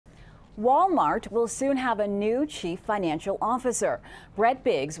Walmart will soon have a new chief financial officer. Brett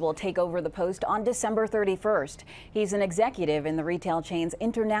Biggs will take over the post on December 31st. He's an executive in the retail chain's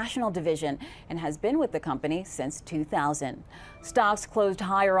international division and has been with the company since 2000. Stocks closed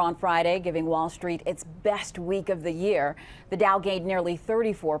higher on Friday, giving Wall Street its best week of the year. The Dow gained nearly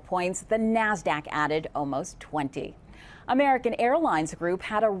 34 points. The Nasdaq added almost 20. American Airlines Group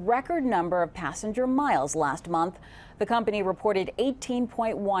had a record number of passenger miles last month. The company reported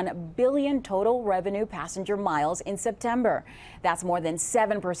 18.1 billion total revenue passenger miles in September. That's more than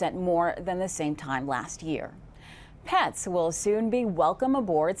 7% more than the same time last year. Pets will soon be welcome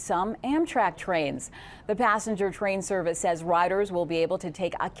aboard some Amtrak trains. The passenger train service says riders will be able to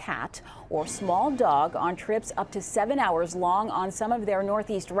take a cat or small dog on trips up to 7 hours long on some of their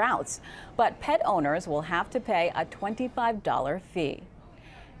Northeast routes. But pet owners will have to pay a $25 fee.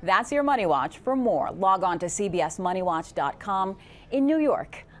 That's your Money Watch. For more, log on to CBSMoneyWatch.com. In New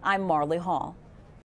York, I'm Marlie Hall.